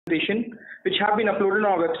presentation, which have been uploaded on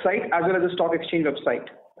our website as well as the stock exchange website.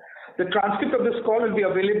 The transcript of this call will be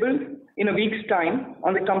available in a week's time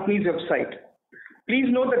on the company's website. Please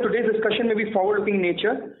note that today's discussion may be forward-looking in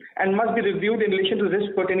nature and must be reviewed in relation to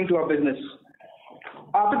risks pertaining to our business.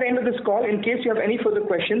 After the end of this call, in case you have any further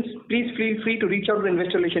questions, please feel free to reach out to the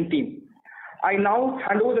investor relations team. I now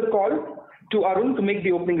hand over the call to Arun to make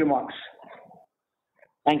the opening remarks.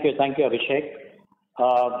 Thank you, Abhishek,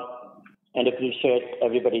 and appreciate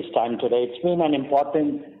everybody's time today. It's been an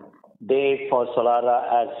important day for Solara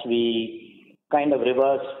as we kind of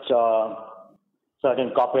reversed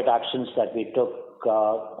certain corporate actions that we took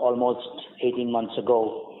almost 18 months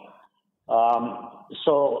ago.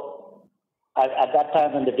 So at that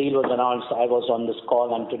time when the deal was announced, I was on this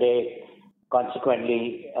call, and today,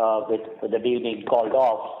 consequently, with the deal being called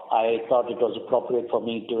off, I thought it was appropriate for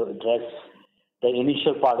me to address the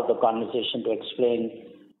initial part of the conversation to explain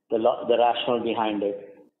the rationale behind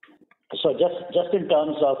it. So just in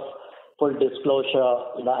terms of full disclosure,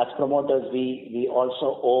 as promoters, we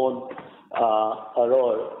also own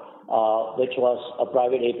Aurora, which was a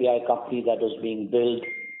private API company that was being built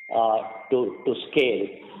to scale.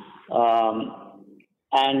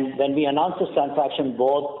 And when we announced this transaction,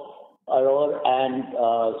 both Aurora and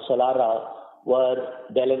Solara were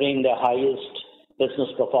delivering the highest business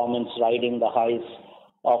performance, riding the highs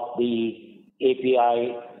of the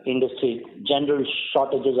API industry, general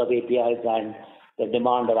shortages of APIs and the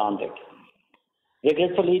demand around it.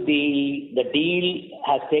 Regretfully, the deal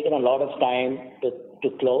has taken a lot of time to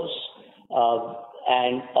close,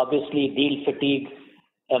 and obviously deal fatigue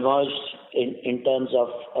emerged in terms of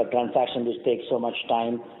a transaction which takes so much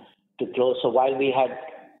time to close. So while we had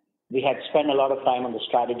spent a lot of time on the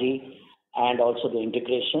strategy and also the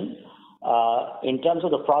integration, in terms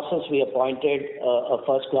of the process, we appointed a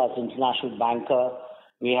first-class international banker.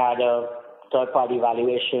 We had a third-party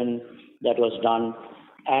valuation that was done,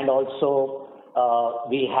 and also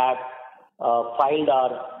we had filed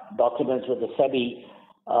our documents with the SEBI.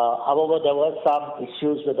 However, there were some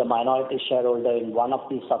issues with the minority shareholder in one of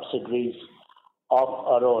the subsidiaries of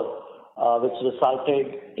Aurora, which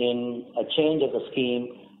resulted in a change of the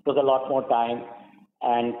scheme. Took a lot more time,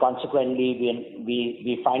 and consequently,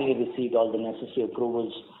 we finally received all the necessary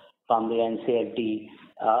approvals from the NCLT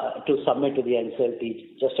to submit to the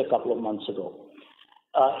NCLT just a couple of months ago.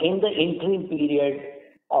 In the interim period,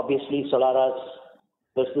 obviously, Solara's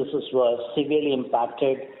businesses were severely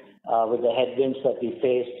impacted with the headwinds that we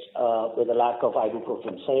faced with the lack of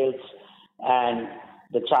ibuprofen sales and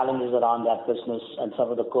the challenges around that business and some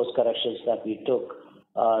of the course corrections that we took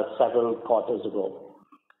several quarters ago.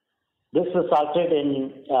 This resulted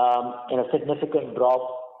in a significant drop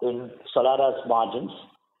in Solara's margins,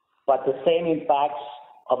 but the same impacts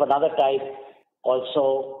of another type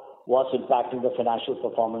also was impacting the financial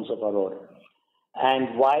performance of Aurora.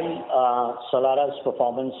 And while Solara's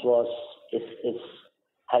performance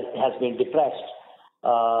has been depressed,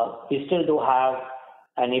 we still do have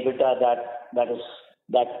an EBITDA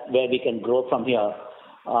that where we can grow from here.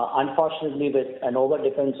 Unfortunately, with an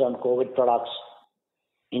overdependence on COVID products,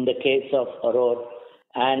 in the case of Aurora,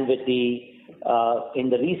 and with in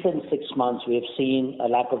the recent 6 months, we have seen a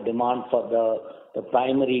lack of demand for the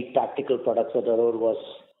primary tactical products that Aurora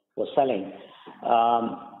was selling,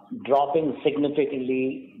 dropping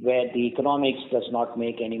significantly, where the economics does not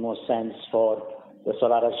make any more sense for the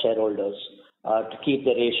Solara shareholders to keep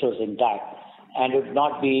the ratios intact, and it would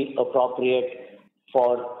not be appropriate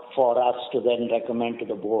for us to then recommend to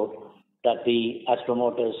the board that as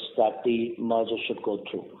promoters, that the merger should go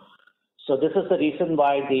through. So this is the reason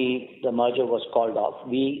why the merger was called off.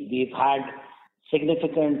 We've had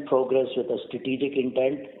significant progress with a strategic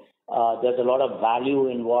intent. There's a lot of value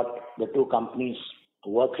in what the two companies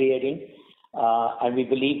were creating, and we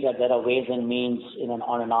believe that there are ways and means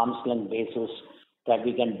on an arm's length basis that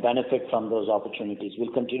we can benefit from those opportunities.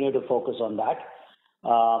 We'll continue to focus on that.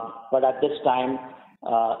 But at this time,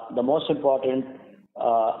 the most important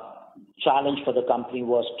challenge for the company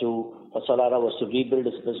for Solara was to rebuild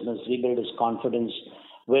its business, rebuild its confidence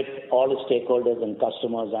with all its stakeholders and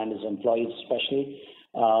customers and its employees especially.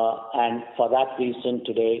 And for that reason,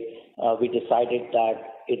 today, we decided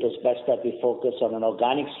that it is best that we focus on an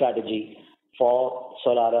organic strategy for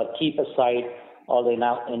Solara, keep aside all the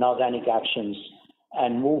inorganic actions,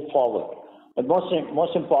 and move forward. But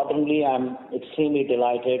most importantly, I'm extremely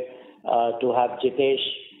delighted to have Jitesh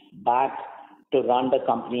back to run the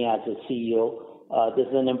company as a CEO. This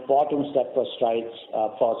is an important step for strides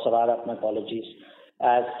for Solara. My apologies.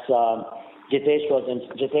 As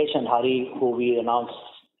Jitesh and Hari, who we announced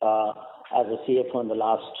as a CFO in the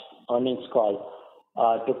last earnings call,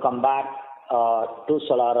 to come back to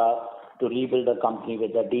Solara to rebuild the company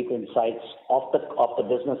with the deep insights of the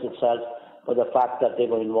business itself, for the fact that they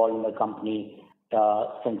were involved in the company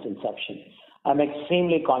since inception. I'm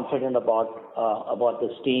extremely confident about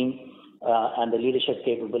this team and the leadership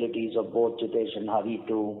capabilities of both Jitesh and Hari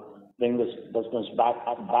to bring this business back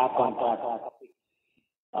on track.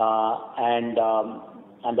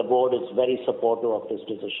 And the board is very supportive of this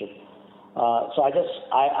decision. So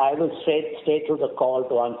I will stay through the call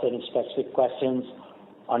to answer any specific questions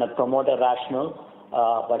on a promoter rationale.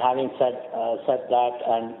 But having said that,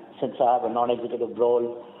 and since I have a non-executive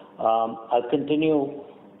role, I'll continue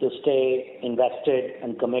to stay invested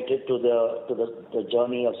and committed to the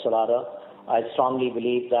journey of Solara. I strongly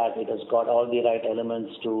believe that it has got all the right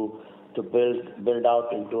elements to build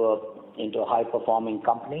out into a high-performing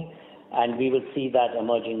company, and we will see that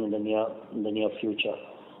emerging in the near future.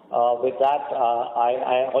 With that,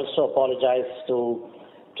 I also apologize to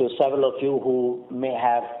several of you who may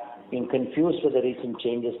have been confused with the recent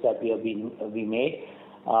changes that we made.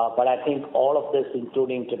 But I think all of this,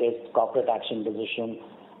 including today's corporate action decision,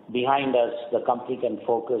 behind us, the company can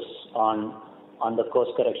focus on the course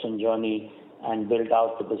correction journey and build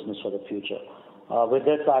out the business for the future. With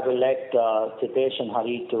this, I will let Jitesh and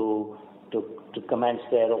Hari to commence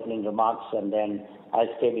their opening remarks, and then I'll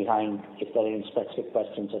stay behind if there are any specific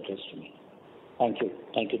questions addressed to me. Thank you.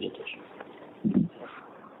 Thank you, Jitesh.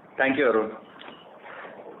 Thank you, Arun.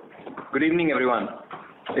 Good evening, everyone.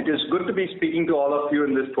 It is good to be speaking to all of you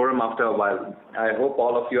in this forum after a while. I hope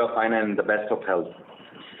all of you are fine and in the best of health.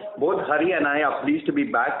 Both Hari and I are pleased to be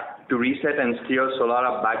back to reset and steer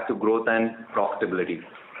Solara back to growth and profitability.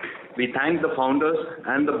 We thank the founders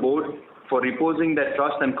and the board for reposing their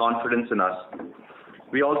trust and confidence in us.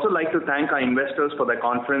 We also like to thank our investors for their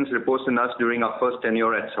confidence reposed in us during our first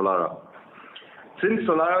tenure at Solara. Since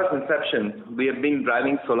Solara's inception, we have been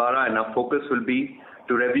driving Solara, and our focus will be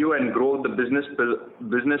to review and grow the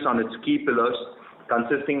business on its key pillars,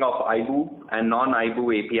 consisting of IBU and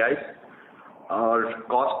non-IBU APIs, our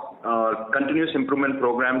continuous improvement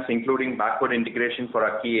programs, including backward integration for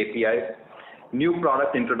our key APIs, new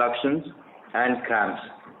product introductions, and CRAMS.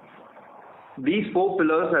 These four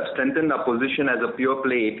pillars have strengthened our position as a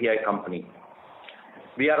pure-play API company.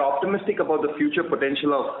 We are optimistic about the future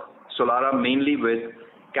potential of Solara, mainly with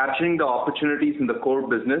capturing the opportunities in the core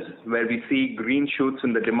business, where we see green shoots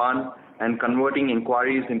in the demand and converting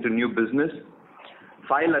inquiries into new business,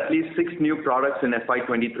 file at least 6 new products in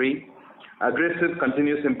FY23, aggressive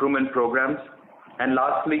continuous improvement programs, and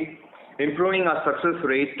lastly, improving our success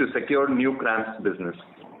rate to secure new CRAMS business.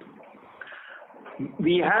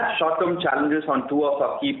 We had short-term challenges on 2 of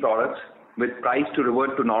our key products, with price to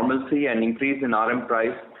revert to normalcy and increase in RM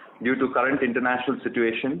price due to current international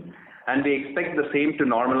situation, and we expect the same to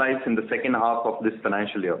normalize in the second half of this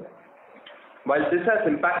financial year. While this has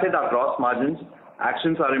impacted our gross margins,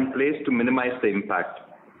 actions are in place to minimize the impact.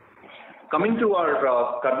 Coming to our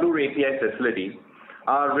Cuddalore API facility,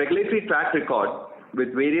 our regulatory track record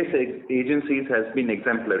with various agencies has been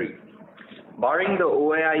exemplary. Barring the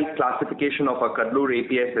OAI classification of our Cuddalore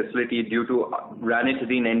API facility due to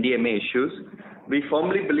ranitidine NDMA issues, we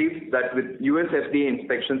firmly believe that with US FDA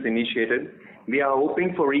inspections initiated, we are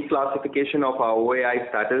hoping for reclassification of our OAI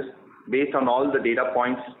status based on all the data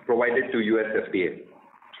points provided to US FDA.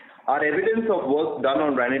 Our evidence of work done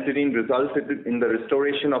on ranitidine resulted in the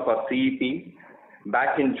restoration of our CEP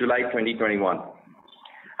back in July 2021.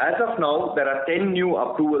 As of now, there are 10 new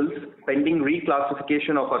approvals pending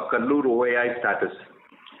reclassification of our Cuddalore OAI status.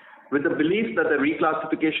 With the belief that the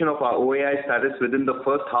reclassification of our OAI status within the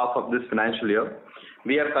first half of this financial year,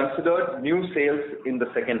 we have considered new sales in the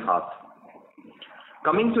second half.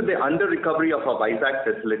 Coming to the under-recovery of our Vizag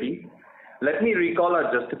facility, let me recall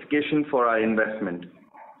our justification for our investment.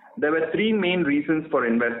 There were 3 main reasons for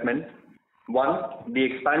investment. 1, the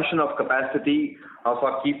expansion of capacity of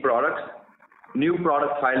our key products, new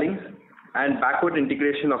product filings, and backward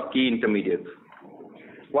integration of key intermediates.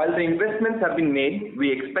 While the investments have been made,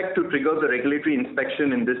 we expect to trigger the regulatory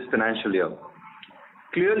inspection in this financial year.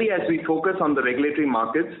 Clearly, as we focus on the regulatory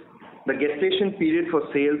markets, the gestation period for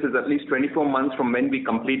sales is at least 24 months from when we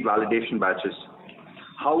complete validation batches.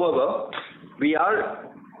 However, we are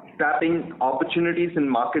tapping opportunities in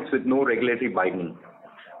markets with no regulatory binding.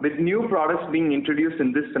 With new products being introduced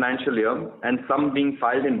in this financial year and some being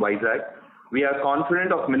filed in Vizag, we are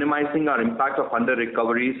confident of minimizing our impact of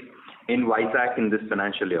under-recoveries in Vizag in this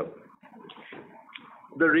financial year.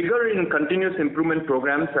 The rigor in continuous improvement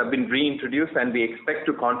programs have been reintroduced, and we expect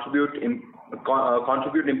to contribute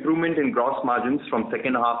improvement in gross margins from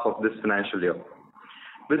second half of this financial year.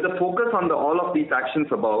 With the focus on all of these actions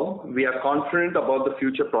above, we are confident about the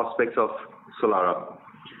future prospects of Solara.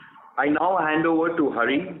 I now hand over to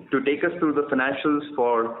Hari to take us through the financials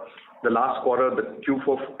for the last quarter, the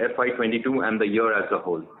Q4FY22 and the year as a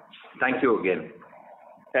whole. Thank you again.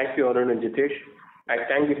 Thank you, Arun and Jitesh. I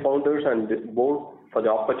thank the founders and the board for the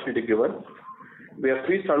opportunity given. We are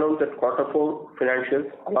pleased to announce that Q4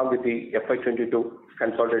 financials along with the FY22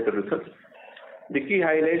 consolidated results. The key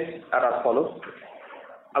highlights are as follows.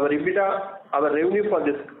 Our revenue for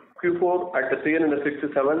this Q4 at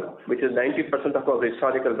 367, which is 90% of our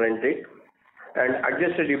historical run rate, and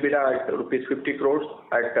adjusted EBITDA at rupees 50 crores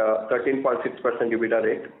at 13.6% EBITDA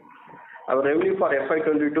rate. Our revenue for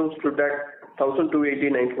FY22 stood at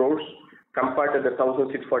 1,289 crores compared to the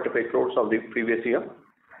 1,645 crores of the previous year.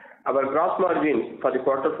 Our gross margin for the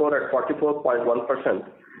Q4 at 44.1%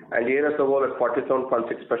 and year as a whole at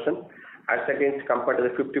 47.6%, as against compared to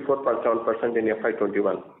the 54.7% in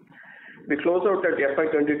FY21. We close out at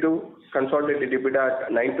FY22 consolidated EBITDA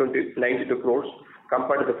at 92 crores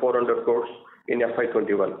compared to the 400 crores in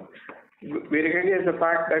FY21. We recognize the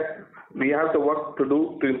fact that we have the work to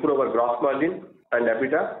do to improve our gross margin and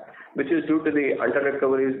EBITDA, which is due to the under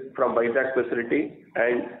recoveries from Vizag facility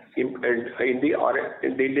and in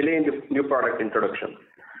the delay in the new product introduction.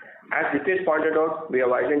 As Jitesh pointed out, we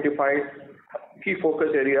have identified key focus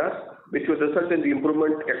areas which will result in the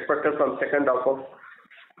improvement expected from second half of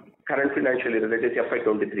current financial year, that is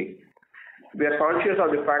FY23. We are conscious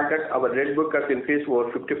of the fact that our red book has increased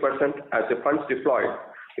over 50% as the funds deployed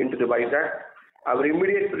into the Vizag. Our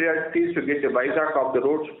immediate priority is to get the Vizag off the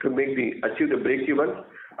roads to achieve the break-even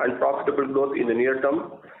and profitable growth in the near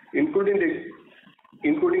term, including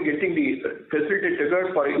getting the facility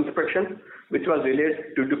triggered for inspection, which was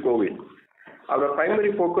delayed due to COVID. Our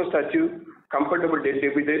primary focus is to achieve comfortable net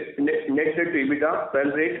debt to EBITDA run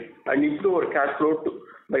rate and improve our cash flow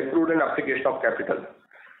by prudent application of capital.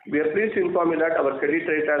 We are pleased to inform you that our credit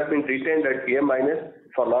rate has been retained at A-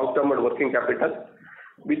 for long-term and working capital.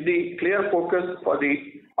 With the clear focus on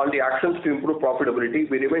the actions to improve profitability,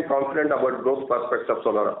 we remain confident about growth prospects of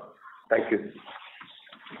Solara. Thank you.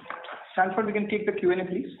 Sanford, we can take the Q&A,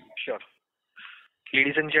 please. Sure.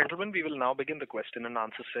 Ladies and gentlemen, we will now begin the question and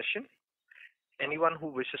answer session. Anyone who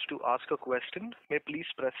wishes to ask a question may please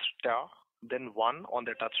press star, then 1 on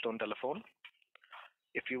their touchtone telephone.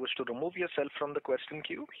 If you wish to remove yourself from the question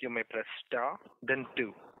queue, you may press star, then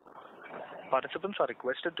 2. Participants are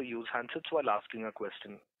requested to use handsets while asking a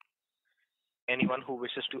question. Anyone who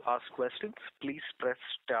wishes to ask questions, please press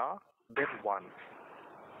star, then 1.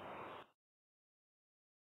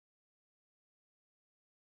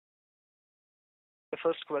 The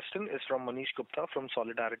first question is from Manish Gupta from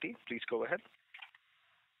Solidarity. Please go ahead.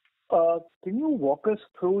 Can you walk us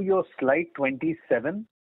through your slide 27,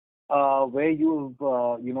 where you've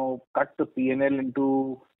cut the P&L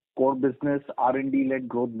into core business, R&D-led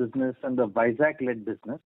growth business, and the Vizag-led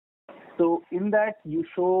business? So in that you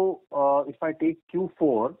show, if I take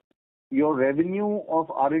Q4, your revenue of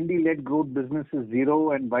R&D-led growth business is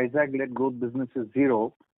 0 and Vizag-led growth business is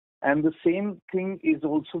 0, and the same thing is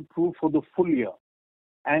also true for the full year.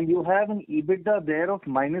 And you have an EBITDA there of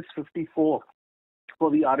minus 54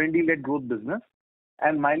 for the R&D-led growth business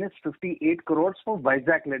and minus 58 crores for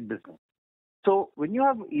Vizag-led business. So when you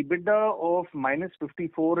have EBITDA of minus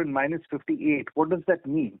 54 and minus 58, what does that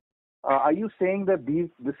mean? Are you saying that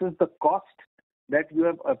this is the cost that you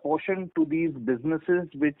have apportioned to these businesses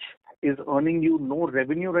which is earning you no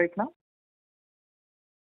revenue right now?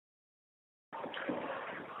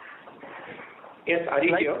 Yes,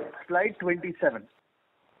 Ari here. Slide 27.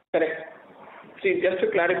 Correct. See, just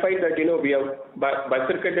to clarify that, we have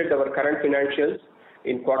bifurcated our current financials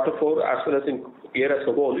in Q4 as well as in year as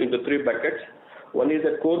a whole into 3 buckets. One is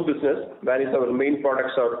the core business, where our main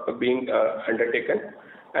products are being undertaken,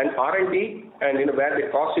 and R&D, and where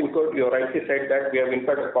the cost incurred. You rightly said that we have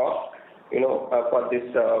incurred a cost, for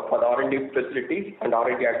the R&D facilities and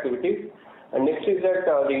R&D activities. And next is that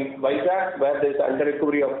the Vizag, where there is under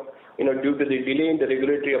recovery of due to the delay in the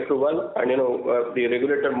regulatory approval, and the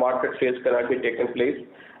regulated market sales cannot be taken place,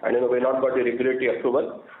 and we not got the regulatory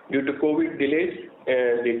approval due to COVID delays.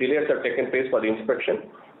 The delays have taken place for the inspection.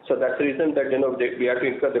 So that's the reason that we have to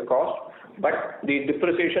incur the cost. But the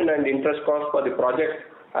depreciation and interest cost for the project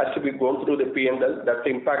has to be gone through the P&L. That's the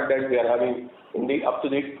impact that we are having in the up to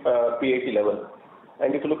the PAT level.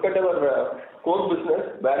 And if you look at our core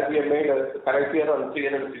business, where we have made a current year on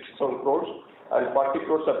 367 crores and 40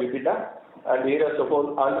 crores of EBITDA, and year as a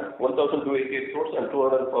whole on 1,288 crores and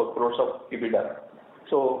 204 crores of EBITDA.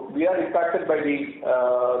 So we are impacted by the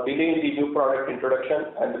delay in the new product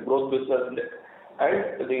introduction and the growth business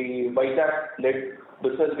and the Vizag-led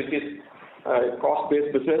business, which is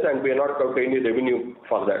cost-based business, and we are not got any revenue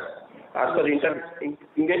for that. As per Indian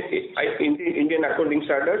accounting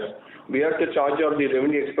standards, we have to charge off the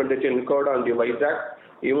revenue expenditure incurred on the Vizag,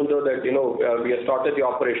 even though that we have started the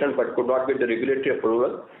operation but could not get the regulatory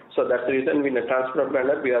approval. So that's the reason in a transparent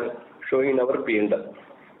manner we are showing in our P&L.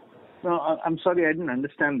 No, I'm sorry, I didn't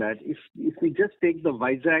understand that. If we just take the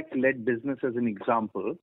Vizag-led business as an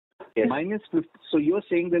example, Yes. So you're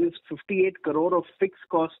saying there is 58 crore of fixed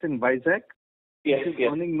cost in Vizag, Yes, which is yes.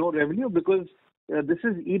 earning no revenue because this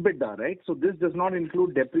is EBITDA, right? So this does not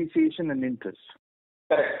include depreciation and interest.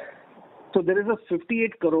 Correct. So there is a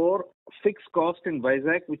 58 crore fixed cost in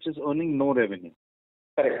Vizag which is earning no revenue.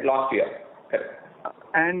 Correct. Last year. Correct.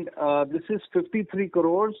 And this is 53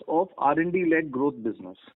 crores of R&D-led growth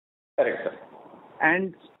business. Correct, sir.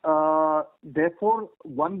 And therefore,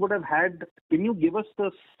 one would have had, can you give us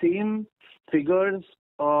the same figures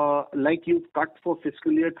like you've cut for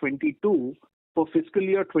fiscal year 22 for fiscal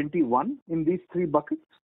year 21 in these three buckets?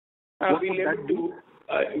 At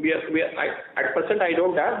present I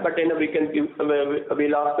don't have, but we can give,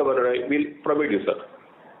 we'll provide you, sir.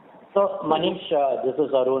 So Manish, this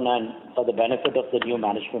is Arun, and for the benefit of the new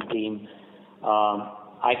management team,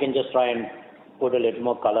 I can just try and put a little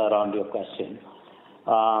more color around your question.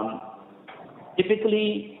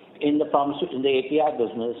 Typically, in the API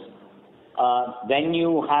business, when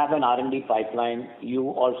you have an R&D pipeline, you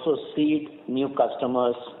also seed new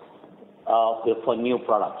customers for new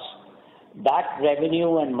products. That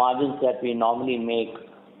revenue and margins that we normally make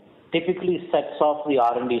typically sets off the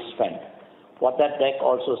R&D spend. What that deck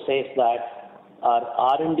also says that our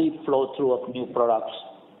R&D flow through of new products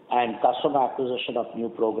and customer acquisition of new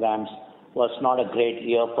programs was not a great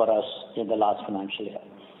year for us in the last financial year.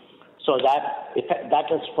 So that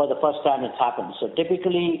is for the first time it's happened. So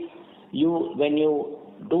typically, when you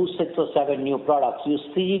do 6 or 7 new products, you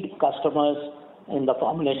seed customers in the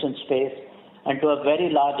formulation space, and to a very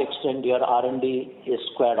large extent, your R&D is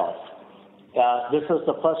squared off. This is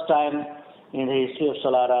the first time in the history of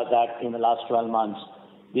Solara that in the last 12 months,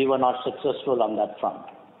 we were not successful on that front.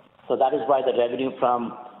 So that is why the revenue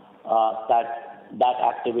from that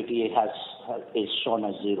activity is shown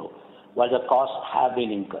as zero, while the costs have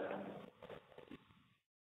been incurred.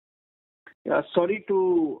 Yeah, sorry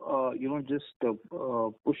to just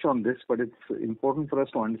push on this, but it's important for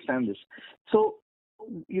us to understand this. So,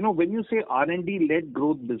 when you say R&D-led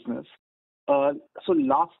growth business, so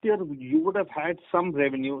last year you would have had some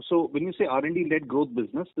revenue. So when you say R&D-led growth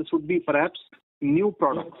business, this would be perhaps new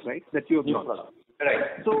products, right? That you have launched.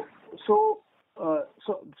 Right. So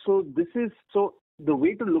the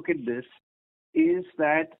way to look at this is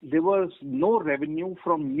that there was no revenue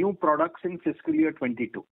from new products in fiscal year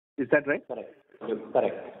 22. Is that right? Correct.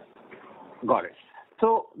 Got it.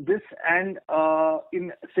 So this and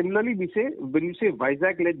similarly when you say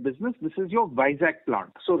Vizag-led business, this is your Vizag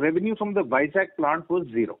plant. So revenue from the Vizag plant was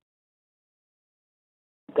zero.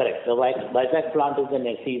 Correct. The Vizag plant is an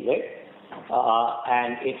SEZ,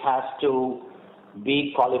 and it has to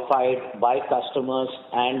be qualified by customers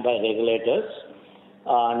and by regulators.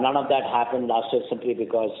 None of that happened last year simply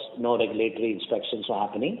because no regulatory inspections were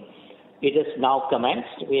happening. It is now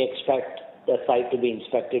commenced. We expect the site to be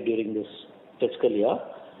inspected during this fiscal year.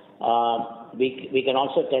 We can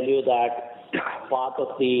also tell you that part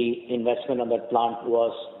of the investment on that plant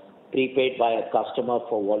was prepaid by a customer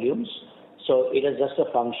for volumes. So it is just a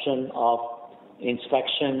function of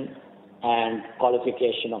inspection and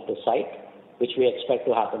qualification of the site, which we expect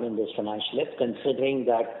to happen in this financial year, considering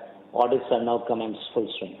that audits are now commenced full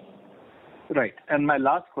swing. Right. And my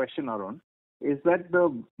last question, Arun, is that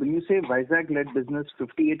when you say Vizag-led business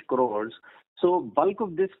 58 crores, so bulk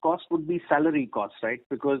of this cost would be salary costs, right?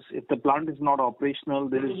 Because if the plant is not operational,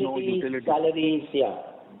 there is no utility. Salaries, yeah.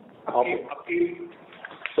 Okay.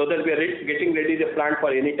 So that we are getting ready the plant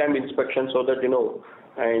for any time inspection, so that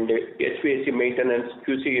and HVAC maintenance,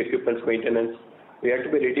 QC equipment maintenance, we have to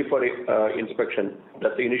be ready for inspection.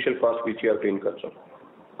 That's the initial cost which you have to incur. So.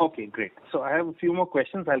 Okay, great. So I have a few more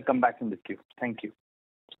questions. I'll come back in the queue. Thank you.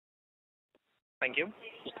 Thank you.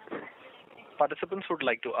 Participants would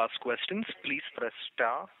like to ask questions. Please press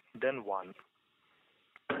star, then 1.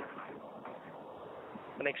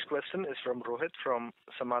 The next question is from Rohit from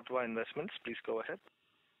Samatva Investments. Please go ahead.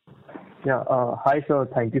 Yeah. Hi, sir.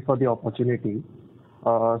 Thank you for the opportunity.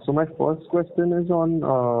 So my first question is on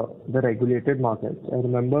the regulated markets. I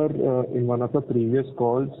remember in one of the previous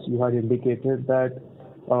calls, you had indicated that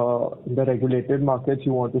in the regulated markets,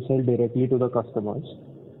 you want to sell directly to the customers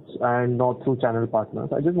and not through channel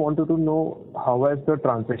partners. I just wanted to know how has the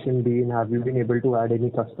transition been? Have you been able to add any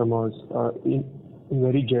customers? In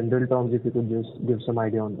very general terms, if you could just give some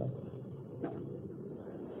idea on that.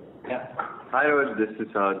 Yeah. Hi, Rohit. This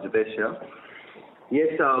is Jitesh here.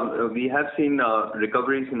 Yes, we have seen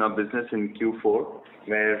recoveries in our business in Q4,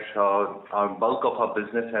 where our bulk of our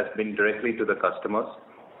business has been directly to the customers,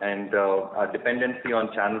 and our dependency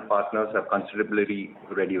on channel partners have considerably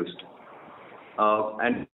reduced.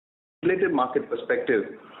 And related market perspective,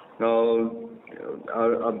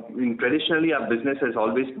 traditionally our business has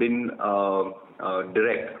always been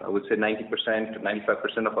direct. I would say 90% to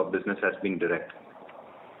 95% of our business has been direct.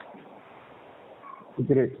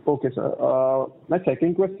 Great. Okay, sir. My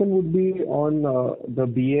second question would be on the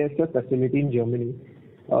BASF facility in Germany.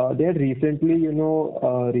 They had recently,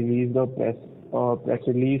 released a press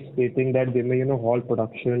release stating that they may, halt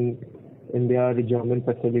production in their German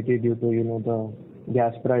facility due to, the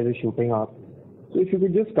gas prices shooting up. So if you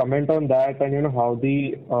could just comment on that and, how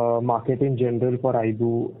the market in general for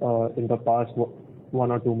IBU in the past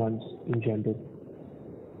 1 or 2 months in general.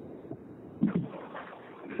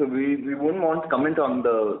 So we wouldn't want to comment on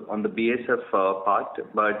the BASF part,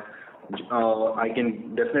 but I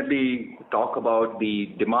can definitely talk about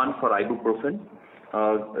the demand for ibuprofen.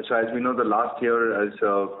 So as we know, the last year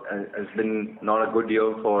has been not a good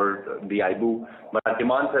year for the IBU, but our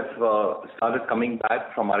demands have started coming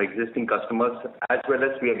back from our existing customers, as well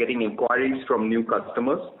as we are getting inquiries from new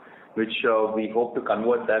customers, which we hope to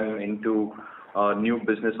convert them into new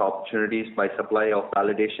business opportunities by supply of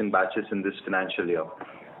validation batches in this financial year.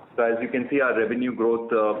 So as you can see, our revenue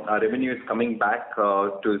growth, our revenue is coming back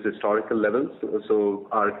to its historical levels. So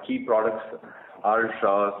our key products are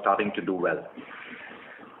starting to do well.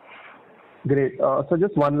 Great. So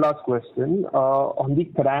just one last question. On the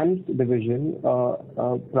CRAMS division,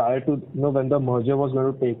 prior to when the merger was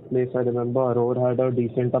going to take place, I remember Aurora had a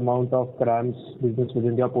decent amount of CRAMS business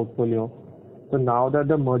within their portfolio. So now that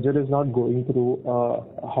the merger is not going through,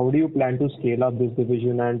 how do you plan to scale up this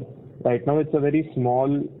division? And right now it's a very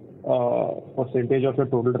small percentage of your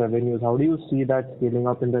total revenues. How do you see that scaling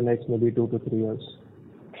up in the next maybe 2 to 3 years?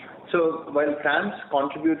 So while CRAMS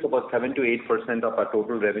contributes about 7 to 8% of our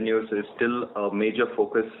total revenues, is still a major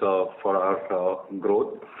focus for our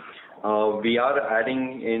growth. We are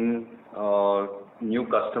adding in new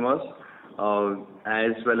customers,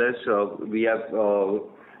 as well as we have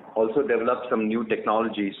also developed some new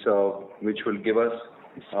technologies which will give us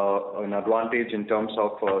an advantage in terms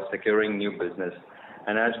of securing new business.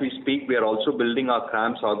 And as we speak, we are also building our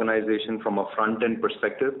CRAMS organization from a front-end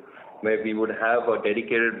perspective, where we would have a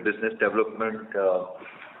dedicated business development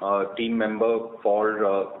team member for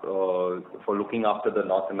looking after the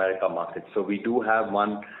North America market. So we do have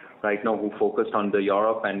one right now who focused on the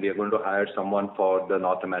Europe, and we are going to hire someone for the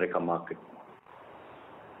North America market.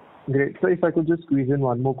 Great. So if I could just squeeze in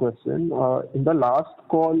one more question. In the last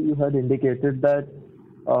call, you had indicated that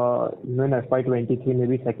in FY23,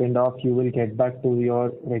 maybe second half, you will get back to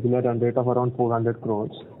your regular run rate of around 400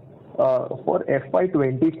 crores. For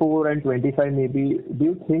FY24 and 25 maybe, do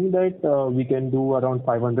you think that we can do around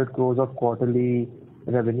 500 crores of quarterly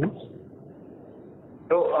revenues?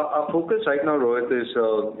 So our focus right now, Rohit, is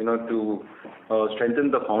to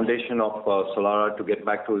strengthen the foundation of Solara to get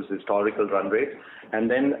back to its historical run rate, and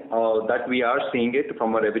then that we are seeing it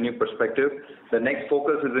from a revenue perspective. The next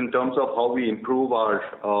focus is in terms of how we improve our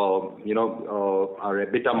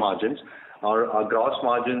EBITDA margins, our gross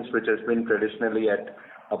margins, which has been traditionally at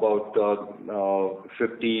about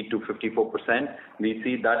 50 to 54%. We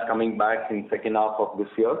see that coming back in second half of this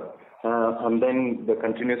year. And then the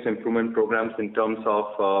continuous improvement programs in terms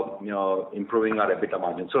of improving our EBITDA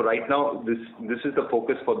margin. So right now, this is the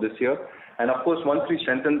focus for this year. And of course, once we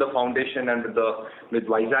strengthen the foundation and with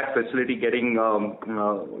Vizag facility getting,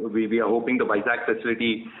 we are hoping the Vizag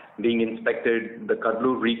facility being inspected, the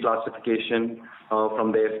Kadlur reclassification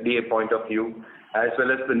from the FDA point of view, as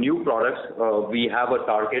well as the new products, we have a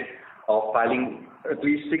target of filing at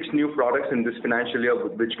least 6 new products in this financial year,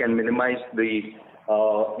 which can minimize the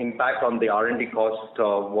impact on the R&D cost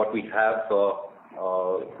what we have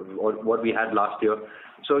what we had last year.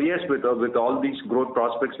 So yes, with all these growth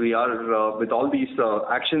prospects, we are with all these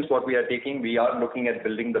actions what we are taking, we are looking at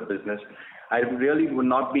building the business. I really would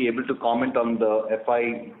not be able to comment on the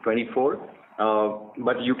FY24,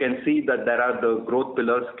 but you can see that there are the growth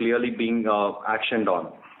pillars clearly being actioned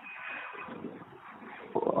on.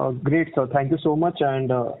 Great, sir. Thank you so much,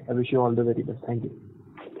 and I wish you all the very best. Thank you.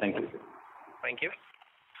 Thank you. Thank you.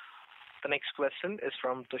 The next question is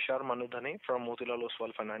from Tushar Manudhane from Motilal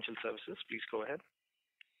Oswal Financial Services. Please go ahead.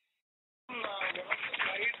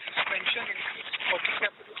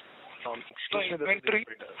 Excuse me,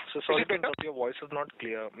 so sorry to interrupt, your voice is not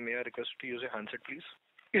clear. May I request to use your handset, please?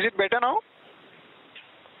 Is it better now?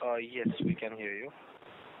 Yes, we can hear you.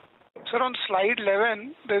 Sir, on slide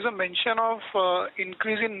 11, there's a mention of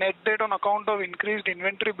increase in net debt on account of increased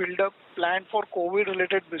inventory buildup planned for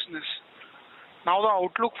COVID-related business. Now the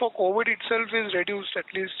outlook for COVID itself is reduced, at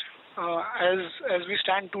least as we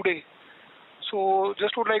stand today. So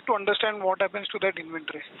just would like to understand what happens to that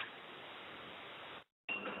inventory.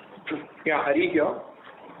 Yeah, Hari here.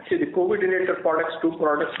 See, the COVID-related products, 2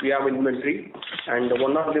 products we have inventory, and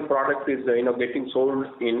one of the products is getting sold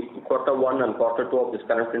in Q1 and Q2 of this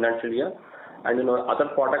current financial year. And other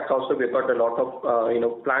products also we got a lot of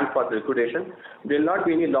plan for the liquidation. There will not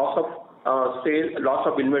be any loss of loss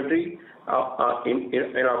of inventory in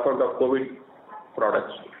account of COVID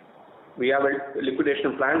products. We have a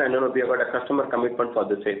liquidation plan, and we have got a customer commitment for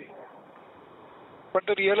the sale. But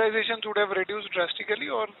the realizations would have reduced drastically,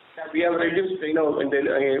 or? We have reduced, in the Q1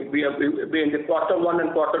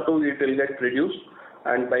 and Q2 it will get reduced,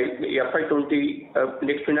 and by FY20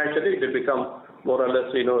 next financial year it will become more or less,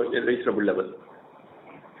 a reasonable level.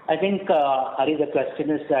 I think, Hari, the question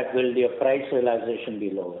is that will the price realization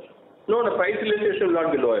be lower? No, the price realization will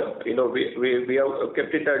not be lower. We have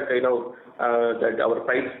kept it at, that our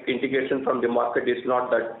price indication from the market is not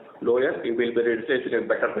that lower. It will be realizing a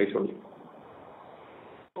better price only.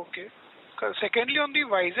 Okay. Secondly, on the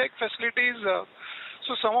Vizag facilities,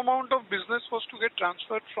 so some amount of business was to get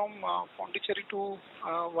transferred from Pondicherry to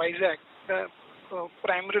Vizag,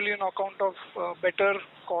 primarily on account of better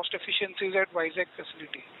cost efficiencies at Vizag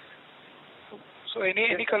facility. So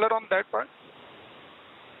any color on that part?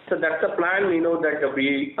 So that's the plan, that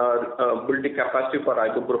we are building capacity for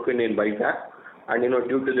ibuprofen in Vizag. And,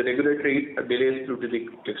 due to the regulatory delays due to the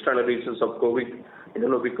external reasons of COVID,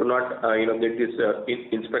 we could not, get this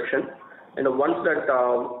inspection. And once that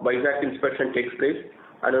Vizag inspection takes place,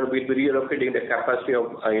 and we'll be relocating the capacity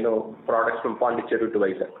of, products from Pondicherry to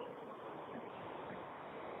Vizag.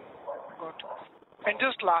 Got it. And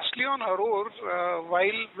just lastly on Aror,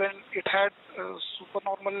 while when it had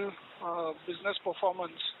supernormal business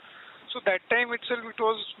performance, so that time itself it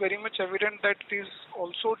was very much evident that it is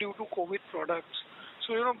also due to COVID products.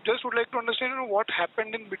 So, just would like to understand, what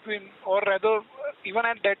happened in between, or rather, even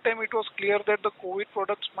at that time it was clear that the COVID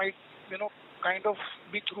products might, kind of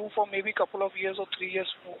be through for maybe couple of years or 3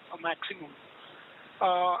 years a maximum.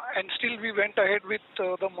 And still we went ahead with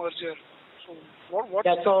the merger. So, what?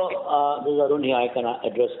 Yeah, so this is Arun here, I can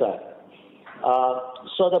address that.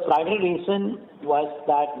 So the primary reason was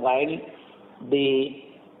that while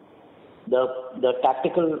the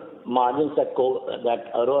tactical margins that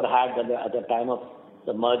Aror had at the time of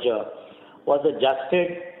the merger was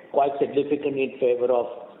adjusted quite significantly in favor of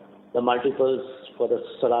the multiples for the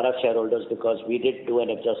Solara shareholders, because we did do an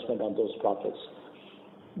adjustment on those profits.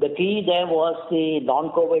 The key there was the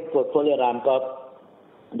non-COVID portfolio ramp-up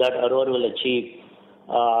that Aror will achieve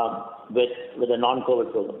with the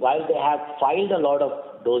non-COVID program. While they have filed a lot of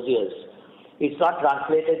dossiers, it's not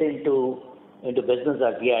translated into business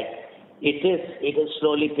as yet. It is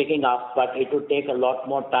slowly picking up, but it would take a lot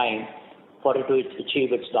more time for it to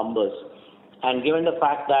achieve its numbers. And given the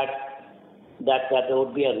fact that there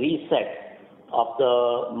would be a reset of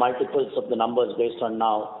the multiples of the numbers based on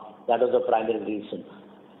now, that was the primary reason.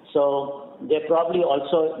 So they probably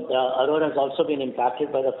also, Aror has also been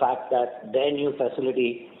impacted by the fact that their new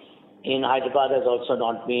facility in Hyderabad has also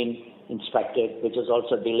not been inspected, which has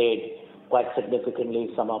also delayed quite significantly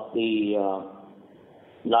some of the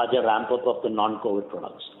larger ramp-up of the non-COVID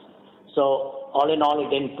products. So all in all, it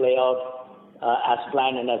didn't play out as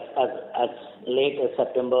planned, and as late as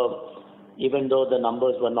September, even though the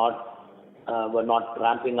numbers were not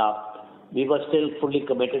ramping up, we were still fully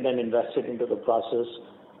committed and invested into the process.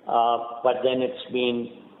 But then it's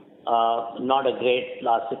been not a great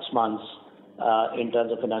last 6 months in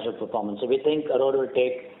terms of financial performance. So we think Aror will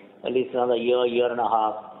take at least another year and a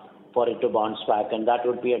half for it to bounce back, and that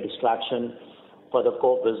would be a distraction for the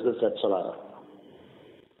core business at Solara.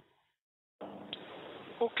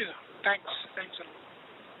 Okay, thanks. Thanks a lot.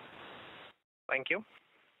 Thank you.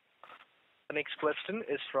 The next question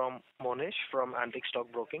is from Monish from Antique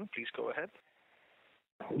Stock Broking. Please go ahead.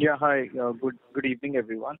 Yeah, hi. Good evening,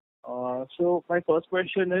 everyone. So my first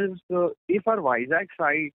question is, if our Vizag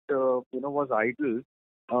site, was idle,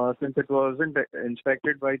 since it wasn't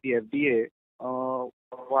inspected by the FDA,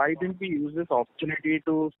 why didn't we use this opportunity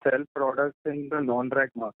to sell products in the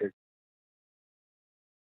non-reg market?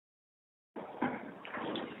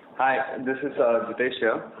 Hi, this is Jitesh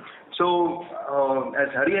here. So, as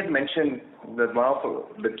Hari had mentioned, that one of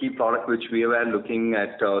the key products which we were looking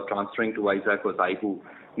at transferring to Vizag was IBU.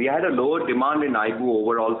 We had a lower demand in IBU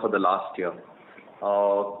overall for the last year.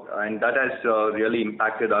 And that has really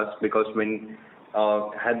impacted us, because when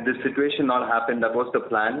Had this situation not happened, that was the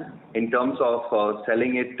plan in terms of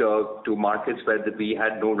selling it to markets where we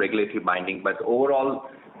had no regulatory binding. But overall,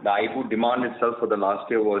 the IBU demand itself for the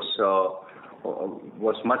last year was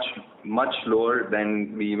much lower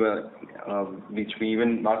than we were, which we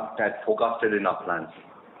even not had forecasted in our plans.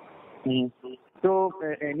 Mm-hmm. So,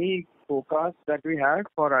 any forecast that we had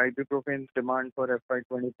for ibuprofen's demand for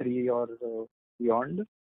FY23 or beyond?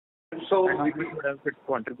 So and how much would have it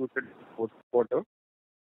contributed to the fourth quarter?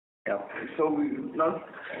 Yeah. So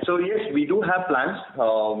yes, we do have plans,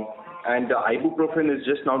 and ibuprofen is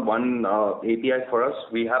just not one API for us.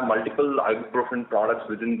 We have multiple ibuprofen products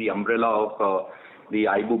within the umbrella of the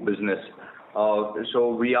IBU business.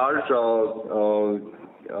 So we are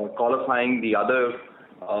qualifying the other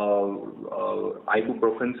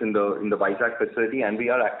ibuprofens in the Vizag facility, and we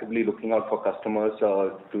are actively looking out for customers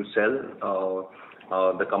to sell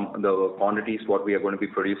the quantities what we are going to be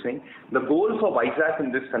producing. The goal for Vizag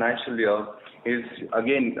in this financial year is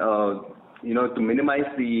again, to minimize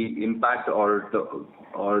the impact or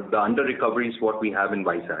the under recoveries what we have in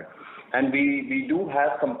Vizag. And we do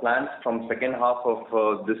have some plans from second half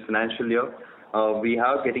of this financial year. We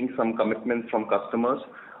are getting some commitments from customers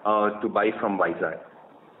to buy from Vizag.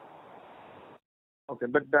 Okay,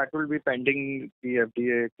 but that will be pending the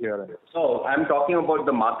FDA clearance. So I'm talking about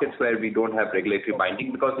the markets where we don't have regulatory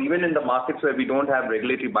binding, because even in the markets where we don't have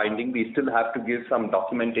regulatory binding, we still have to give some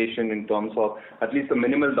documentation in terms of at least the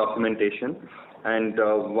minimal documentation. And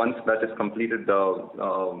once that is completed,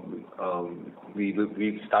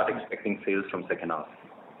 we start expecting sales from second half.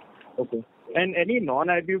 Okay. And any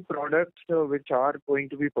non-IBU products which are going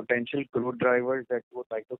to be potential growth drivers that you would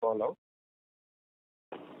like to call out?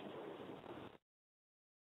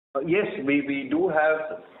 Yes, we do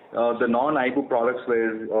have the non-IBU products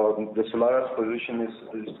where the Solara's position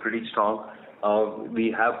is pretty strong.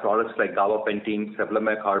 We have products like gabapentin,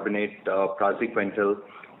 cevimex carbonate, praziquantel,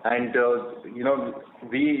 and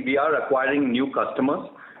we are acquiring new customers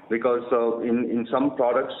because in some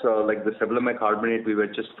products like the cevimex carbonate, we were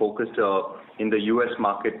just focused in the US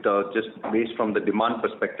market just based from the demand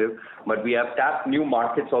perspective. But we have tapped new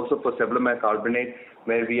markets also for cevimex carbonate,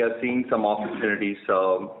 where we are seeing some opportunities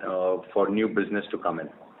for new business to come in.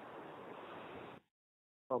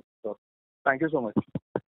 Okay. Thank you so much.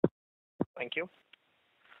 Thank you.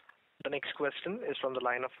 The next question is from the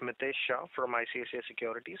line of Mitesh Shah from ICICI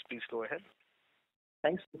Securities. Please go ahead.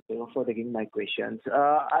 Thanks for taking my questions.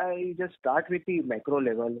 I just start with the macro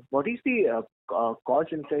level. What is the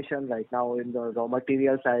cost inflation right now in the raw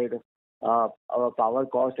material side, our power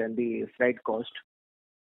cost and the freight cost?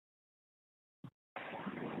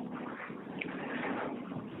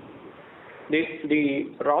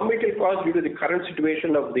 The raw material cost, due to the current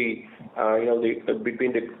situation of the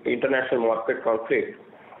between the international market conflict,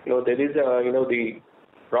 there is the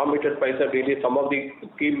raw material prices are really, some of the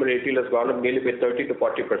key material has gone up nearly by 30 to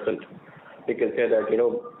 40%. We can say that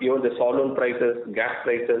even the solvent prices, gas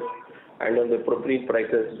prices, and then the propylene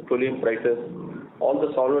prices, toluene prices, all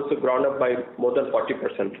the solvents have gone up by more than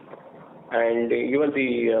 40%. And even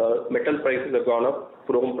the metal prices have gone up,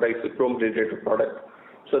 chrome related product.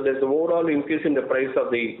 So there's an overall increase in the price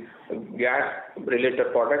of the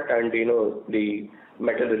gas-related product and the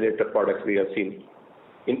metal-related products we have seen,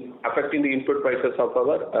 affecting the input prices of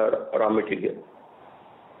our raw material.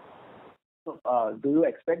 So, do you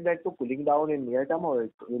expect that to cooling down in near term, or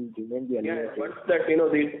it will remain the elevated? Yeah, once that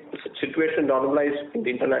the situation normalized in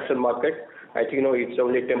the international market, I think it's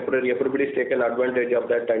only temporary. Everybody's taken advantage of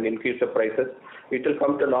that and increased the prices. It will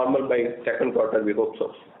come to normal by second quarter. We hope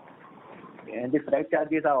so. And the freight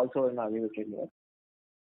charges are also in elevated level.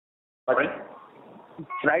 Sorry?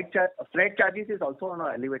 Freight charges is also on an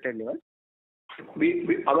elevated level.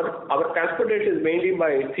 Our transportation is mainly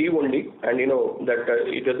by sea only, and that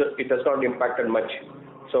it does not impacted much.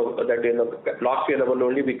 So that last year level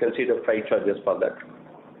only we can see the freight charges for that.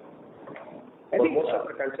 Most of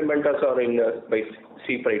the consignments are in by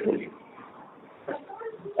sea freight only.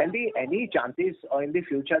 And any chances in the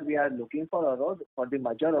future we are looking for a road for the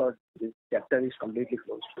merger, or this chapter is completely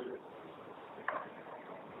closed?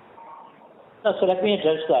 No, so let me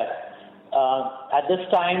address that. At this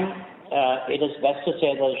time, it is best to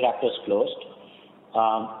say the chapter is closed,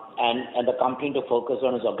 and the company to focus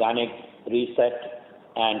on its organic reset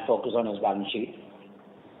and focus on its balance sheet.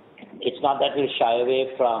 It's not that we'll shy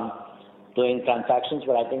away from doing transactions,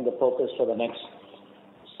 but I think the focus for the next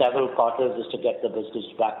several quarters is to get the business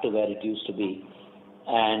back to where it used to be,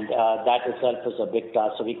 and that itself is a big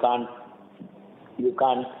task. So you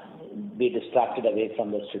can't be distracted away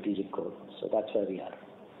from the strategic goal. So that's where we are.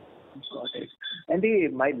 Got it.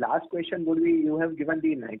 And my last question would be, you have given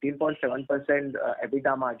the 19.7%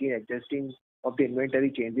 EBITDA margin adjusting of the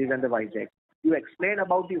inventory changes and the Vizag. You explained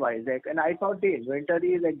about the Vizag, and I thought the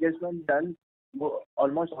inventory adjustment done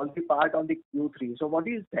almost all the part on the Q3. So what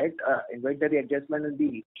is that inventory adjustment in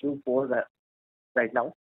the Q4 right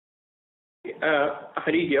now?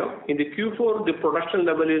 Hari here. In the Q4, the production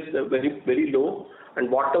level is very, very low, and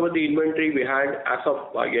whatever the inventory we had as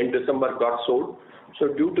of end December got sold. So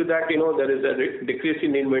due to that, there is a decrease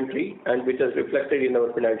in inventory, and which is reflected in our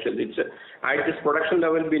financials. At this production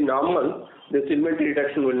level be normal, this inventory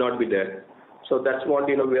reduction will not be there. So that's what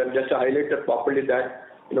we have just highlighted properly, that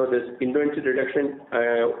this inventory reduction,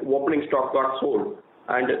 opening stock got sold,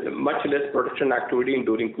 and much less production activity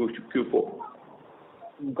during Q4.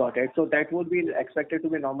 Got it. So that would be expected to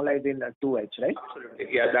be normalized in 2H, right? Absolutely.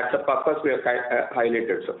 Yeah, that's the purpose we have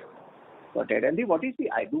highlighted, sir. Got it. And what is the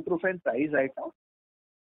ibuprofen price right now?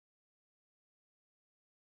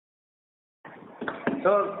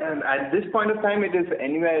 So at this point of time, it is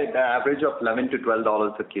anywhere at the average of $11 to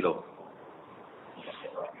 $12 a kilo.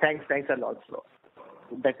 Thanks a lot, sir.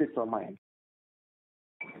 That's it from my end.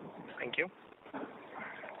 Thank you.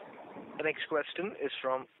 The next question is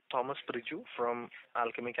from Thomas Priju from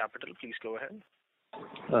Alchemy Capital. Please go ahead.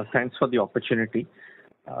 Thanks for the opportunity.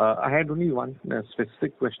 I had only one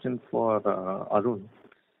specific question for Arun.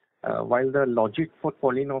 While the logic for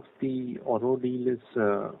calling off the Oro deal is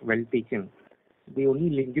well taken, the only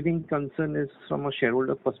lingering concern is from a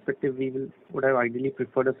shareholder perspective, would have ideally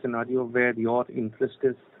preferred a scenario where your interest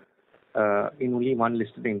is in only one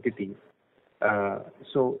listed entity.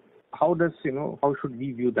 So how should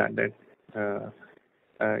we view that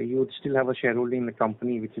you would still have a shareholding in the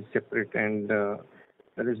company which is separate, and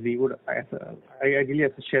that is, we would ideally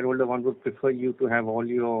as a shareholder, one would prefer you to have all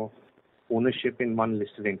your ownership in one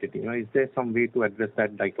listed entity. Is there some way to address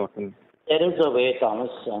that dichotomy? There is a way,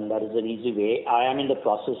 Thomas, and that is an easy way. I am in the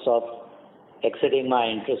process of exiting my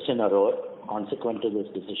interest in Aurora consequent to this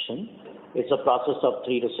decision. It's a process of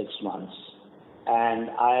 3 to 6 months,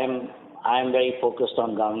 and I am very focused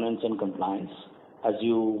on governance and compliance. As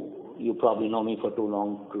you probably know me for too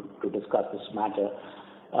long to discuss this matter.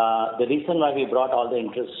 The reason why we brought all the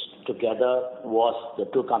interests together was the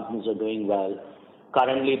two companies are doing well.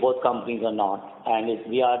 Currently, both companies are not, and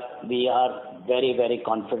we are very, very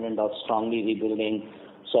confident of strongly rebuilding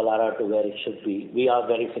Solara to where it should be. We are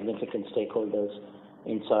very significant stakeholders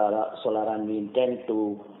in Solara, and we intend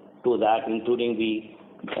to do that, including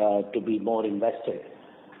to be more invested.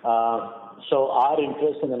 So our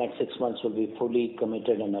interest in the next 6 months will be fully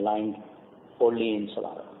committed and aligned only in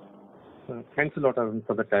Solara. Thanks a lot, Arun,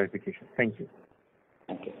 for the clarification. Thank you.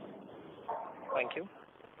 Thank you. Thank you.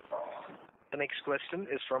 The next question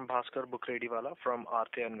is from Bhaskar Bukrediwala from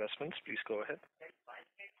Artha Investments. Please go ahead.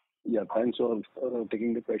 Yeah, thanks for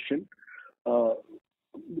taking the question. The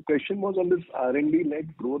question was on this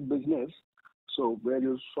R&D-led growth business. So where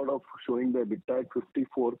you're sort of showing the EBITDA at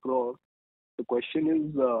 54 crore. The question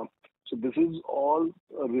is, so this is all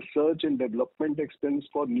research and development expense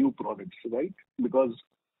for new products, right? Because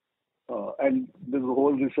and this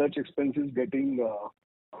whole research expense is getting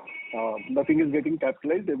nothing is getting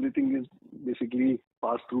capitalized. Everything is basically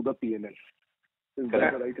passed through the P&L. Is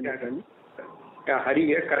that the right understanding? Yeah, Hari,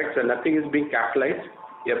 yes, correct, sir. Nothing is being capitalized.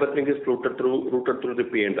 Everything is routed through the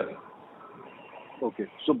P&L. Okay,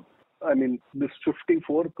 so I mean, this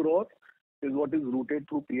 54 crore is what is routed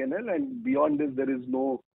through P&L, and beyond this, there is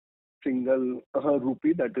no single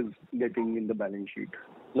rupee that is getting in the balance sheet.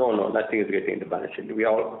 No, nothing is getting in the balance sheet.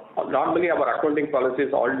 Normally our accounting policy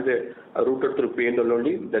is always routed through P&L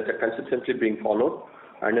only. That's consistently being followed,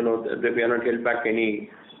 and we are not held back any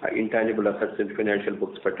intangible assets in financial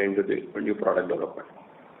books pertaining to the new product development.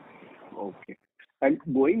 Okay. And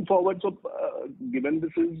going forward, so given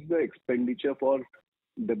this is the expenditure for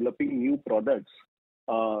developing new products,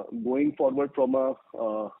 going forward from a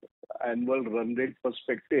annual run rate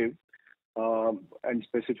perspective, and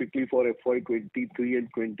specifically for FY23 and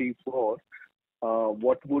 24,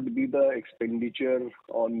 what would be the expenditure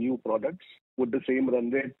on new products? Would the same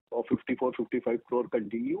run rate of 54-55 crore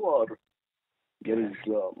continue, or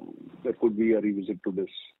there could be a revisit to this?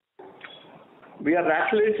 We are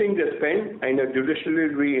rationalizing the spend, and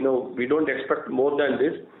judicially we don't expect more than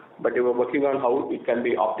this, but we are working on how it can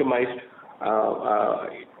be optimized.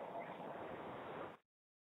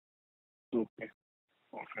 Okay,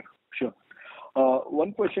 sure.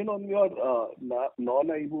 One question on your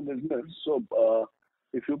non-IBU business. So,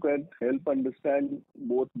 if you can help understand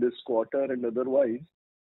both this quarter and otherwise,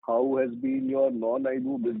 how has been your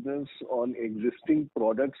non-IBU business on existing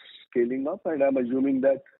products scaling up? And I'm assuming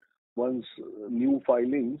that once new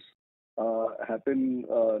filings happen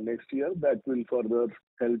next year, that will further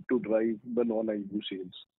help to drive the non-IBU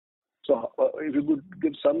sales. So if you could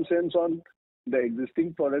give some sense on the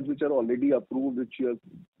existing products which are already approved, which you are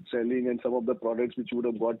selling, and some of the products which you would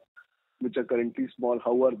have got, which are currently small,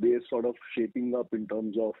 how are they sort of shaping up in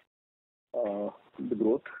terms of the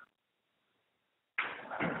growth?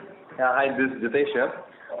 Yeah, hi, this is Jitesh here.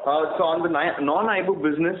 So on the non-IBU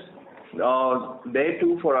business, there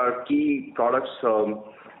too for our key products,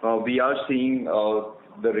 we are seeing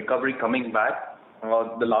the recovery coming back.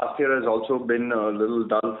 The last year has also been a little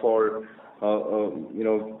dull for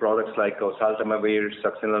products like oseltamivir,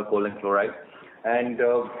 succinylcholine chloride. And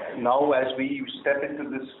now as we step into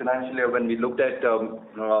this financial year, when we looked at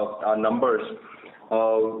our numbers,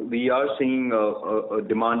 we are seeing a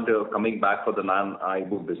demand coming back for the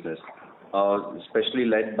non-IBU business, especially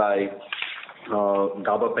led by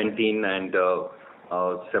gabapentin and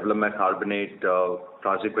sevelamer carbonate,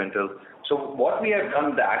 praziquantel. So what we have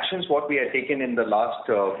done, the actions what we have taken in the last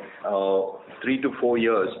 3 to 4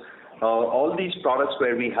 years, all these products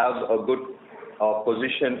where we have a good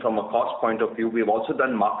position from a cost point of view, we've also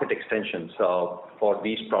done market extensions for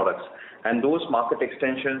these products. And those market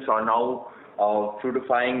extensions are now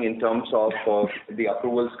fructifying in terms of the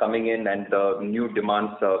approvals coming in and new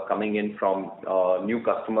demands coming in from new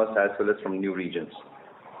customers as well as from new regions.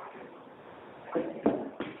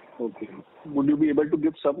 Okay. Would you be able to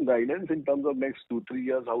give some guidance in terms of next 2-3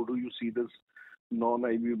 years? How do you see this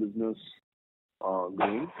non-IBU business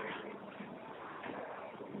going?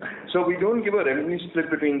 So we don't give a revenue split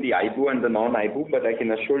between the IBU and the non-IBU, but I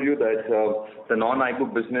can assure you that the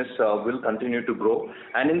non-IBU business will continue to grow.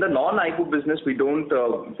 And in the non-IBU business, we don't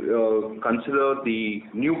consider the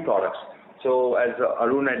new products. So as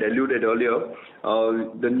Arun had alluded earlier,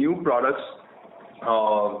 the new products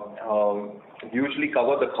usually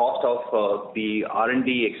cover the cost of the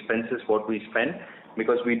R&D expenses what we spend,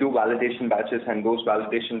 because we do validation batches, and those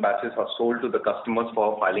validation batches are sold to the customers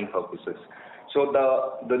for filing purposes. So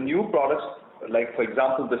the new products, like for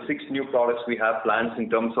example, the 6 new products we have plans in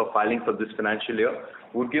terms of filing for this financial year,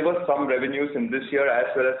 would give us some revenues in this year as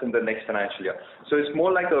well as in the next financial year. So it's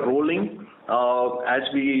more like a rolling as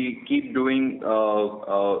we keep doing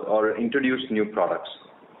or introduce new products.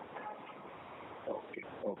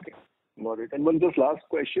 Okay. Got it. And one just last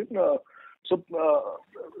question. So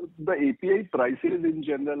the API prices in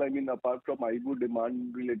general, I mean, apart from IBU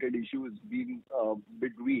demand related issues being a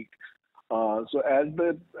bit weak, so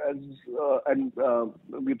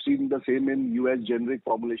we've seen the same in US generic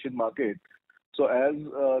formulation market. So as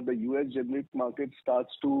the US generic market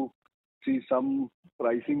starts to see some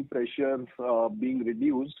pricing pressure being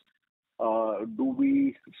reduced, do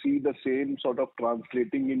we see the same sort of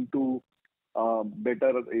translating into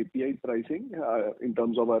better API pricing in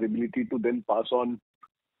terms of our ability to then pass on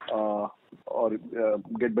or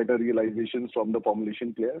get better realizations from the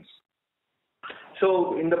formulation players?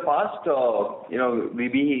 So in the past,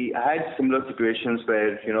 we had similar situations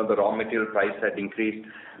where, the raw material price had increased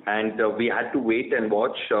and we had to wait and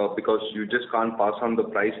watch because you just can't pass on the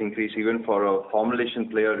price increase even for a formulation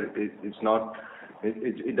player.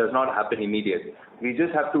 It does not happen immediately. We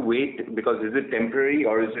just have to wait because is it temporary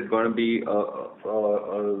or is it going to be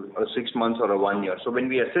a 6 months or a 1 year? So when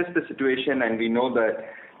we assess the situation and we know that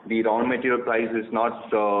the raw material price is not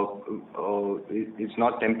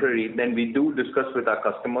temporary, then we do discuss with our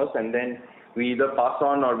customers and then we either pass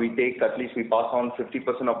on or we pass on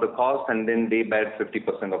 50% of the cost and then they bear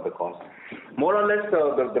 50% of the cost. More or less,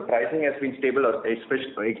 the pricing has been stable,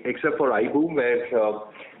 especially except for IBU, where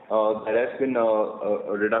there has been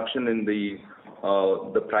a reduction in the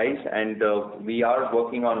price, and we are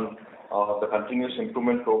working on the continuous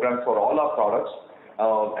improvement program for all our products.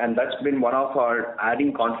 And that's been one of our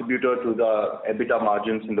adding contributor to the EBITDA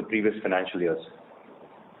margins in the previous financial years.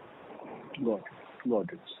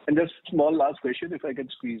 Got it. And just small last question, if I can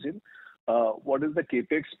squeeze in. What is the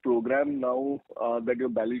capex program now that your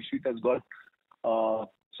balance sheet has got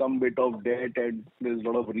some bit of debt and there's a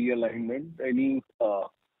lot of realignment? Any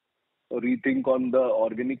rethink on the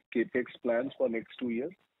organic capex plans for next 2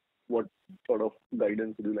 years? What sort of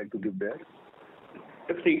guidance would you like to give there?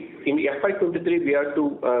 See, in FY23, we have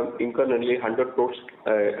to incur nearly 100 crores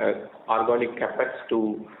organic capex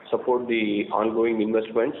to support the ongoing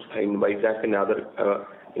investments in Vizag and other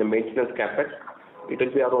maintenance capex. It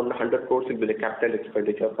will be around 100 crores will be the capital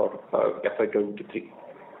expenditure for FY23.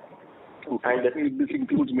 Okay. And this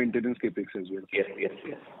includes maintenance capex as well? Yes.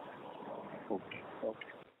 Okay.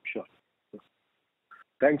 Sure.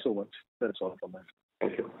 Thanks so much. That's all from us.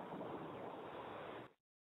 Thank you.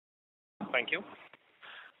 Thank you.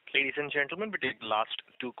 Ladies and gentlemen, we take the last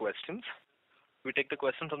 2 questions. We take the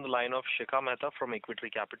question from the line of Shikha Mehta from Equity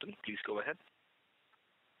Capital. Please go ahead.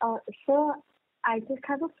 Sir, I just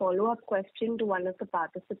have a follow-up question to one of the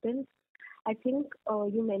participants. I think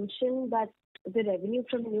you mentioned that the revenue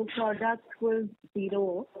from new products was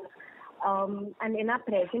 0. And in our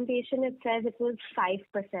presentation, it says it was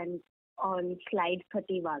 5% on slide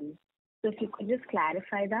 31. So if you could just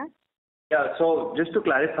clarify that. Yeah. So just to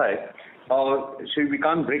clarify, we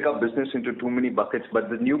can't break up business into too many buckets, but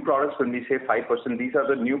the new products, when we say 5%, these are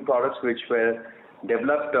the new products which were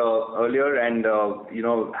developed earlier and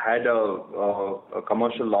had a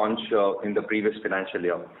commercial launch in the previous financial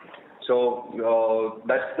year. So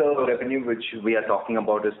that's the revenue which we are talking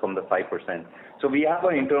about is from the 5%. So we have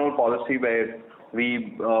an internal policy where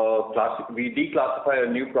we declassify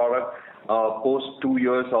a new product post 2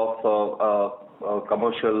 years of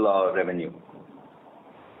commercial revenue.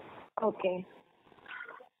 Okay.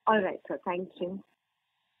 All right, sir. Thank you.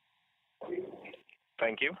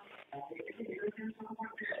 Thank you.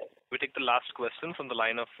 We take the last question from the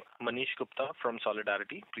line of Manish Gupta from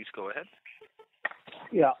Solidarity. Please go ahead.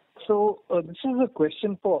 Yeah. So this is a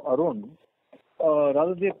question for Arun.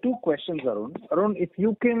 Rather, there are two questions, Arun. Arun, if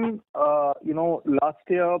you can, last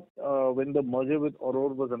year when the merger with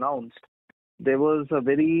Aurora was announced, there was a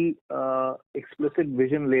very explicit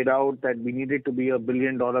vision laid out that we needed to be a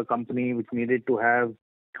billion-dollar company, which needed to have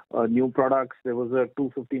new products. There was a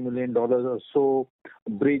 $250 million or so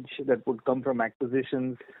bridge that would come from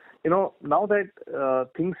acquisitions. Now that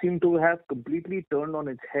things seem to have completely turned on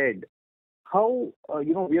its head, how,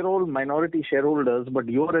 we are all minority shareholders, but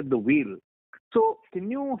you're at the wheel. So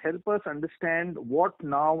can you help us understand what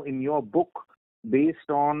now in your book, based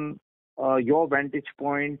on your vantage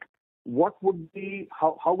point, what would be,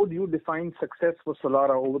 how would you define success for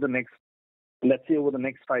Solara over the next, let's say, over the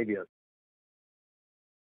next 5 years?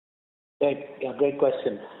 Great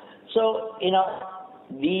question. So,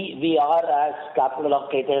 we are, as capital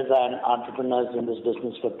allocators and entrepreneurs in this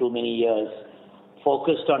business for too many years,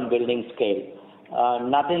 focused on building scale.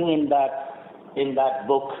 Nothing in that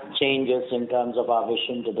book changes in terms of our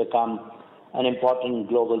vision to become an important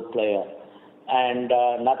global player. And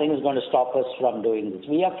nothing is going to stop us from doing this.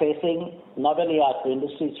 We are facing, not only our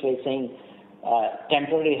industry is facing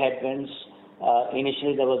temporary headwinds.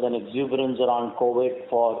 Initially, there was an exuberance around COVID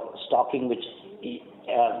for stocking, which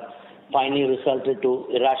finally resulted to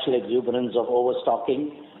irrational exuberance of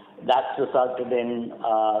overstocking. That's resulted in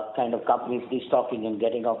kind of companies destocking and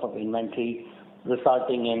getting off of inventory,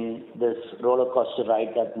 resulting in this roller coaster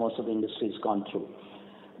ride that most of the industry has gone through.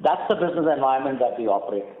 That's the business environment that we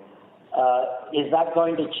operate. Is that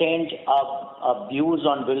going to change our views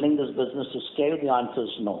on building this business to scale? The answer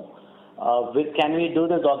is no. Can we do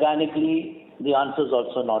this organically? The answer is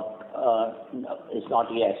also not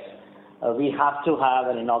yes. We have to have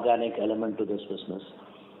an inorganic element to this business.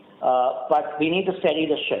 But we need to steady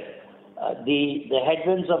the ship. The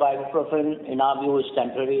headwinds of ibuprofen, in our view, is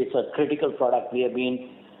temporary. It's a critical product. We have been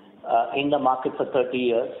in the market for 30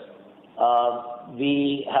 years.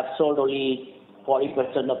 We have sold only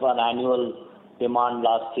 40% of our annual demand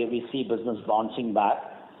last year. We see business bouncing back.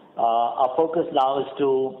 Our focus now is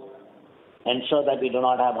to ensure that we do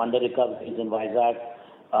not have under-recoveries in Vizag,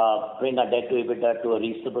 bring our debt to EBITDA to a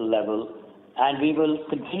reasonable level, and we will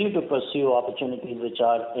continue to pursue opportunities which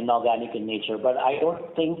are inorganic in nature. But I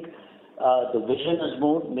don't think the vision has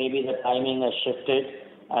moved. Maybe the timing has shifted,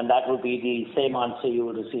 and that would be the same answer you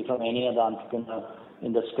would receive from any other entrepreneur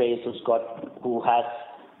in the space who has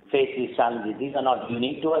faced these challenges. These are not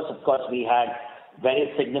unique to us. Of course, we had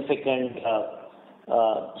very significant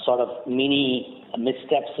sort of mini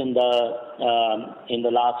missteps in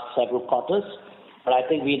the last several quarters. But I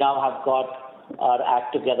think we now have got our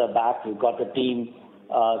act together back. We've got the team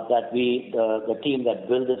the team that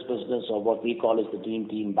built this business, or what we call is the dream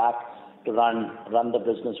team, back to run the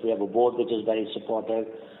business. We have a board which is very supportive,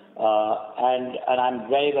 and I'm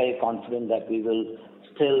very, very confident that we will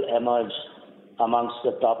still emerge amongst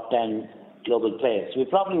the top 10 global players. We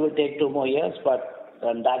probably will take 2 more years, but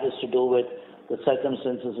that is to do with the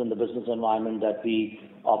circumstances in the business environment that we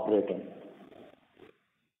operate in.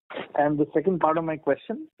 And the second part of my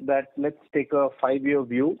question, that let's take a 5-year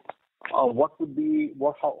view. How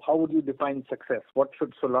would you define success? What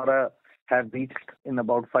should Solara have reached in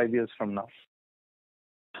about 5 years from now?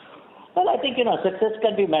 Well, I think, success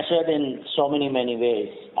can be measured in so many ways.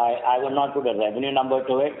 I will not put a revenue number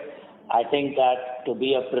to it. I think that to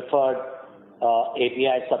be a preferred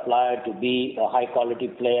API supplier, to be a high-quality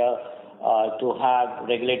player, to have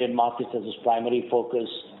regulated markets as its primary focus,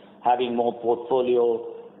 having more portfolio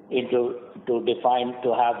to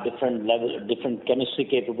have different chemistry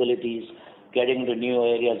capabilities, getting into new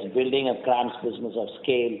areas, building a CRAMS business of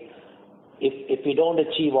scale. If we don't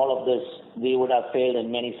achieve all of this, we would have failed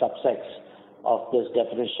in many subsets of this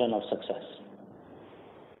definition of success.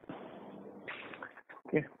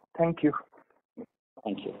 Okay, thank you.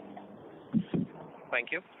 Thank you.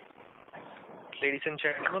 Thank you. Ladies and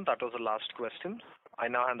gentlemen, that was the last question. I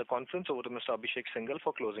now hand the conference over to Mr. Abhishek Singhal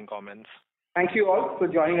for closing comments. Thank you all for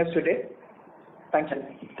joining us today. Thank you.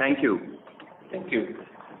 Thank you. Thank you.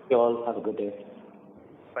 You all have a good day.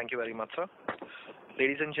 Thank you very much, sir.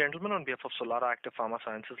 Ladies and gentlemen, on behalf of Solara Active Pharma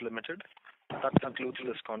Sciences Limited, that concludes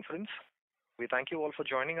this conference. We thank you all for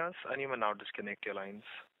joining us, and you may now disconnect your lines.